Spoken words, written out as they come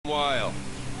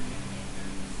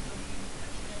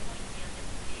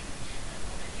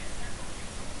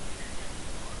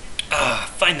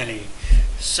Finally!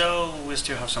 So, we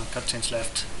still have some cutscenes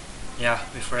left. Yeah,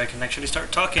 before I can actually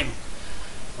start talking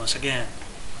once again.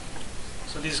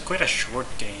 So this is quite a short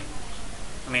game.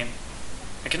 I mean,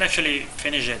 I can actually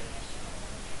finish it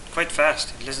quite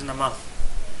fast, in less than a month.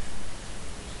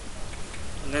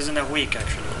 Less than a week,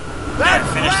 actually. That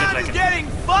I finished it rat like is in getting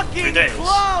 3 fucking days.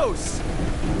 close!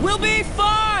 We'll be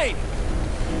fine!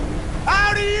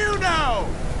 How do you know?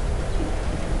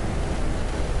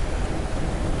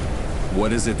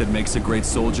 What is it that makes a great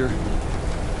soldier?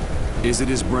 Is it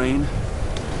his brain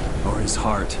or his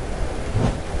heart?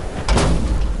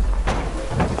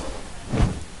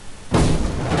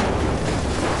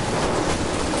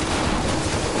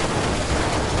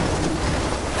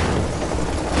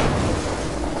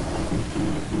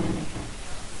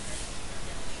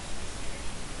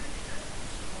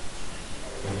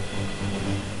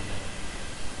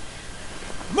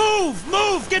 Move!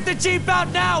 Move! Get the Jeep out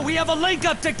now! We have a link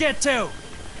up to get to!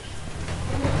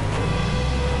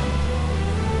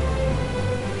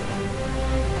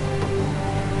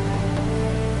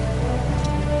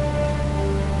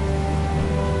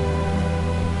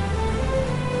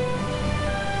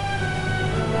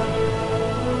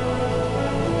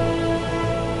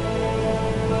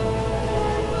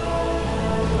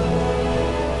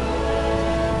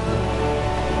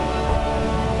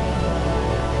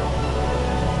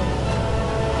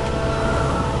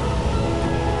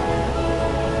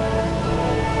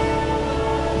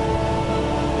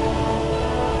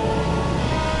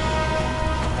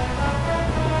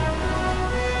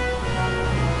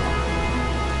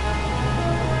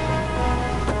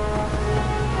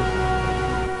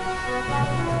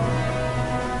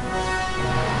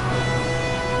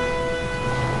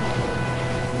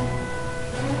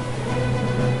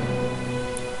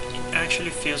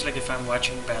 Actually feels like if I'm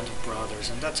watching Band of Brothers,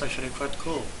 and that's actually quite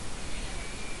cool.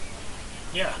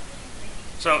 Yeah.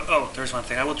 So, oh, there's one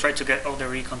thing. I will try to get all the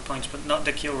recon points, but not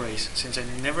the kill race, since I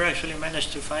never actually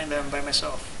managed to find them by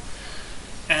myself.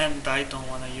 And I don't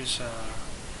want to use a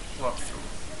walkthrough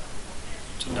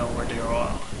to know where they all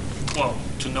are. Well,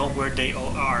 to know where they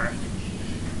all are.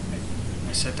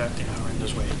 I said that in a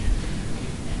horrendous way.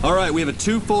 Alright, we have a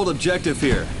twofold objective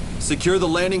here. Secure the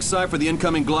landing site for the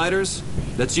incoming gliders.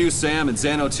 That's you, Sam, and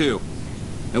Zano too.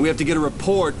 And we have to get a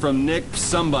report from Nick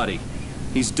somebody.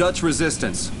 He's Dutch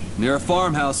resistance, near a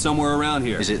farmhouse somewhere around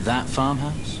here. Is it that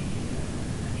farmhouse?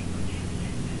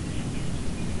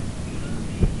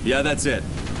 Yeah, that's it.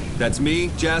 That's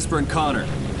me, Jasper, and Connor.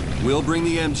 We'll bring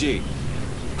the MG.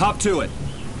 Hop to it.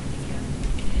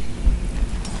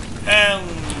 And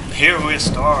here we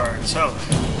start. So,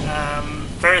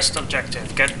 first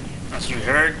objective, as you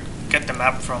heard, get the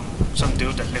map from some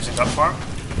dude that lives in that farm.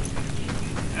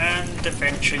 And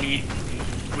eventually,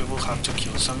 we will have to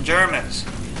kill some Germans.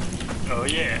 Oh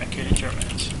yeah, killing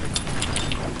Germans.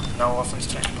 No offense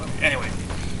to anybody. Anyway,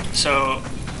 so,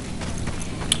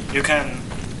 you can,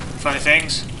 funny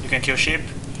things, you can kill sheep,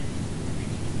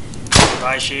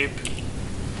 buy sheep.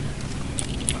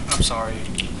 I'm sorry.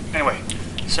 Anyway,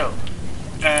 so,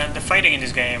 the fighting in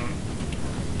this game,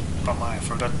 oh my, I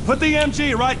forgot. Put the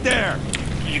MG right there!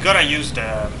 You gotta use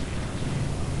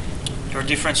your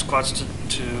different squads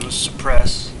to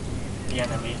suppress the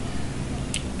enemy,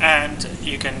 and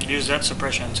you can use that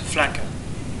suppression to flank them.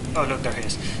 Oh look, there he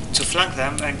is. To flank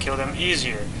them and kill them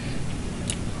easier.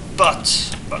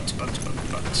 But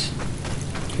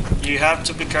you have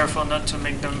to be careful not to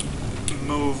make them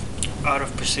move out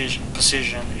of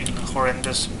position in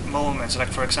horrendous moments. Like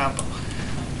for example,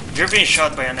 if you're being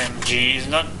shot by an MG, it's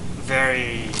not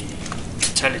very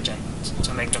intelligent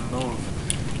to make them move,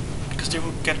 because they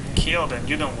will get killed and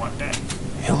you don't want that.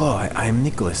 Hello, I am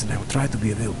Nicholas and I will try to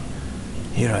be available.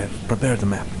 Here I have prepared a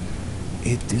map.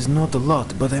 It is not a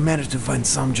lot, but I managed to find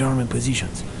some German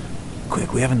positions.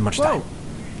 Quick, we haven't much time.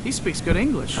 He speaks good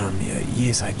English.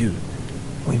 Yes, I do.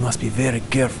 We must be very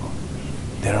careful.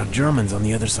 There are Germans on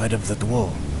the other side of that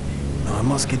wall. Now I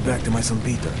must get back to my son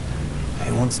Peter.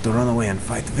 He wants to run away and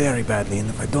fight very badly, and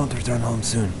if I don't return home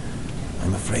soon,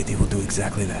 I'm afraid he will do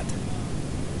exactly that.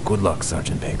 Good luck,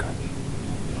 Sergeant Baker.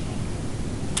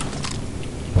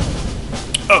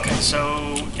 Okay,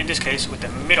 so in this case, with the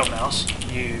middle mouse,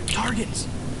 you Targets!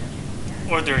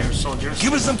 order your soldiers.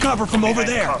 Give us some cover from over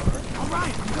there! Cover.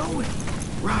 Alright, I'm going.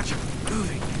 Roger,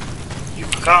 moving. You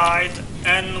guide,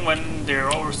 and when they're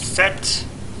all set,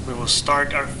 we will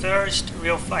start our first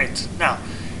real fight. Now,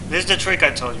 this is the trick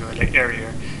I told you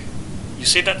earlier. You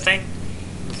see that thing?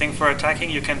 The thing for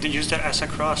attacking, you can use that as a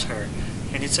crosshair.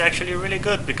 And it's actually really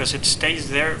good because it stays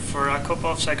there for a couple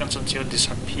of seconds until it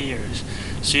disappears.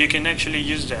 So you can actually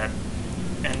use that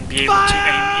and be able to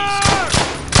aim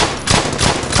easily.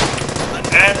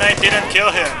 And I didn't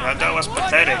kill him. That was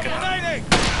pathetic.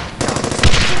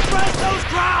 Suppress those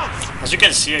crowds! As you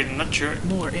can see, I'm not sure.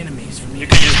 More enemies from You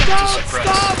can use them to Don't suppress.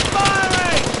 stop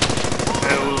firing!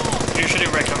 I will usually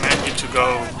recommend you to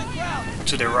go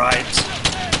to the right,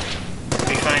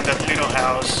 behind that little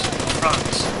house in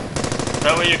front.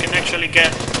 That way you can actually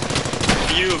get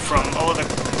view from all the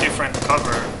different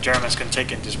cover Germans can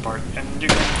take in this part, and you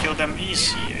can kill them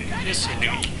easily.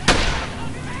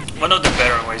 One of the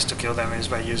better ways to kill them is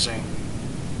by using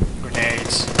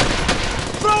grenades.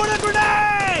 Throw in a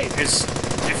grenade! It's,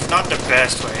 if not the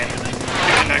best way, and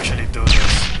you can actually do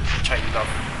this, which I love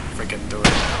freaking doing.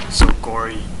 It's so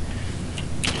gory.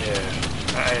 Yeah,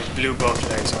 I blew both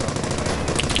legs out of him.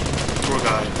 Poor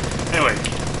guy. Anyway,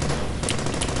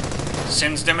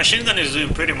 since the machine gun is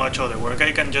doing pretty much all the work,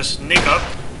 I can just sneak up,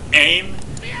 aim,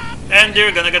 and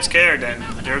they're gonna get scared and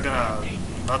they're gonna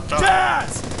not die.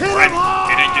 Jazz! Hit him Right,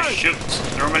 hard! didn't just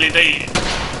shoot. Normally they...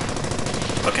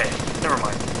 Okay, never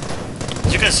mind.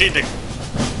 As you can see,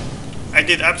 I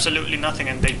did absolutely nothing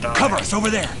and they died. Cover us over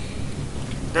there!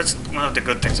 That's one of the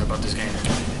good things about this game.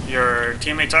 Your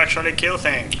teammates actually kill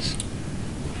things.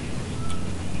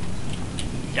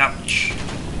 Ouch.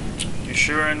 You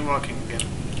sure ain't walking again.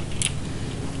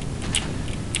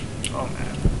 Oh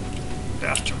man. The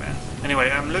aftermath. Anyway,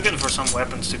 I'm looking for some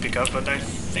weapons to pick up, but I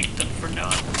think that for now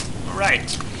I'm alright.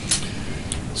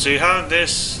 So you have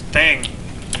this thing.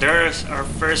 There's our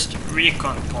first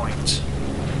recon point.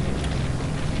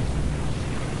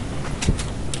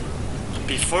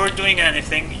 Before doing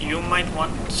anything, you might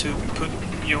want to put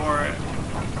your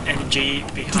NG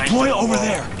behind Deploy the over wall.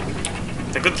 there!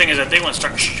 The good thing is that they won't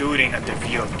start shooting at the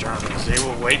view of Germans. They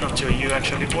will wait until you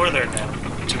actually order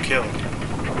them to kill.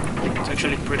 It's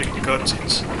actually pretty good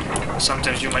since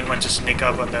sometimes you might want to sneak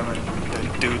up on them and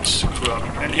the dudes screw up.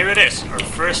 And here it is, our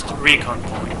first recon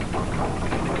point.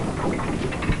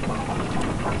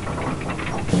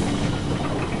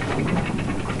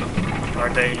 Are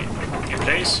they in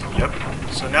place? Yep.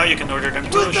 So now you can order them to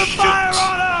Put the shoot. fire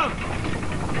on him!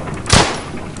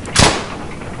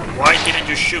 Why didn't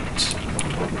you shoot?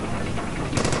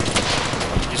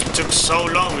 It took so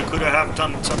long, we could have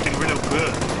done something really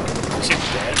good. Is he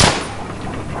dead?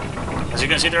 As you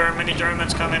can see, there are many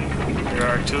Germans coming. There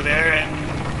are two there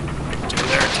and two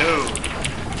there too.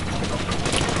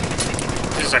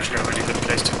 This is actually a really good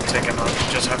place to take them out.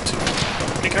 You just have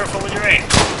to be careful with your aim.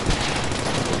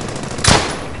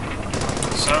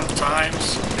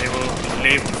 Sometimes they will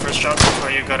leave the first shot, that's why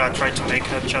you gotta try to make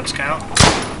headshots count.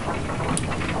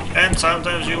 And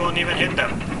sometimes you won't even hit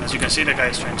them. As you can see, the guy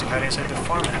is trying to hide inside the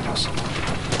farmhouse.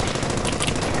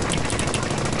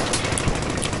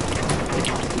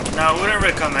 Now, I wouldn't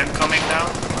recommend coming down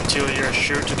until you're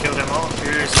sure to kill them all.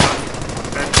 Here is not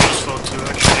that useful to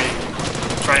actually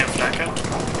try and flank them.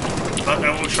 But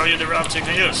I will show you the routes you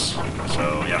can use.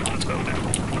 So yeah, let's go there.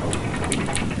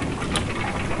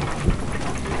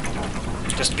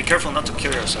 Just be careful not to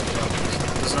kill yourself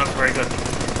though. This is not very good.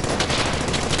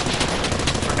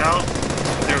 For now,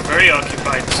 they're very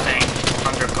occupied staying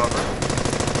undercover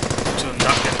to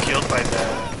not get killed by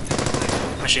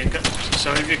the machine gun.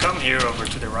 So if you come here over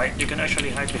to the right, you can actually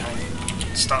hide behind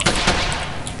stuff.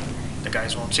 The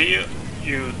guys won't see you.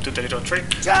 You do the little trick.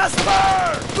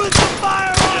 Jasper! Put the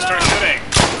fire on You start him! shooting.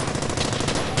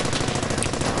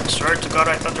 I swear to God,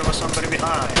 I thought there was somebody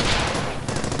behind.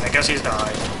 I guess he's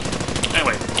died.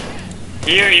 Anyway,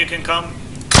 here you can come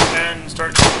and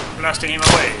start blasting him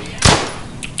away.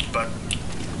 But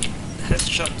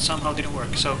headshot somehow didn't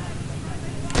work, so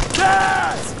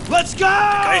Jazz! Let's go!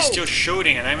 the guy's still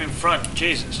shooting and I'm in front.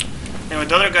 Jesus. Anyway,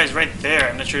 the other guy's right there.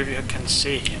 I'm not sure if you can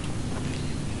see him.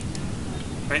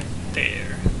 Right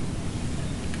there.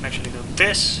 You can actually do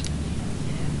this.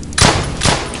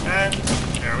 And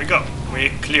there we go. We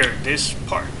cleared this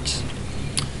part.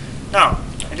 Now,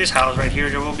 in this house right here,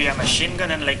 there will be a machine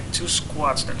gun and like 2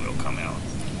 squads that will come out.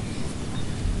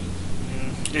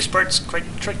 This part's quite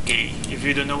tricky if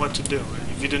you don't know what to do.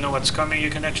 If you don't know what's coming, you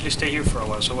can actually stay here for a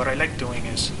while. So what I like doing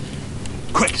is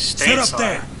Quick, stay sit inside up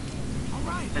there!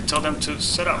 and tell them to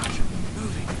set up.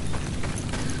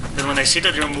 Then when I see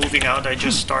that they're moving out, I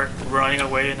just start running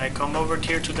away and I come over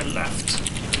here to the left,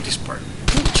 to this part,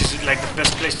 which is like the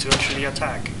best place to actually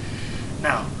attack.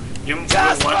 Now, you will want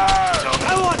Jasper! to tell them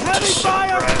I want to heavy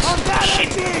fire suppress on that machine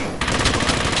gun. engine!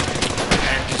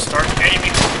 And you start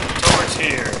aiming towards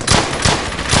here.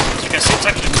 As you can see, it's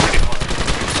actually pretty hard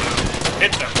to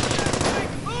hit them.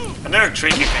 Another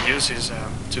trick you can use is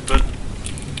to put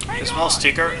a small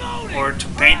sticker or to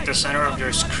paint the center of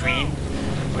your screen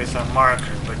with a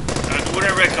marker, but I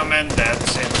wouldn't recommend that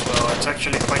since, well, it's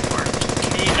actually quite hard to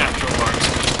clean afterwards.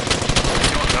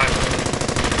 You won't die with it.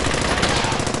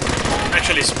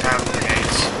 actually spam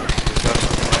grenades.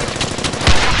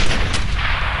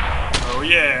 Oh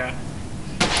yeah.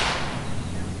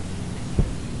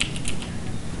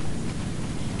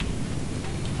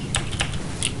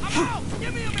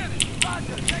 Give me a minute.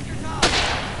 Roger, take your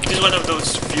time. This is one of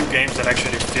those few games that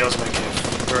actually feels like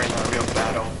if you're in a real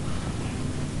battle.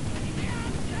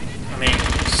 I mean,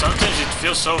 sometimes it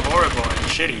feels so horrible and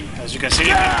shitty. As you can see,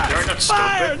 I mean, they're not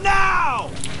Fire stupid. now!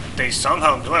 They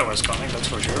somehow knew I was coming, that's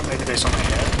for sure. Maybe they saw my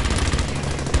head.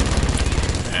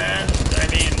 And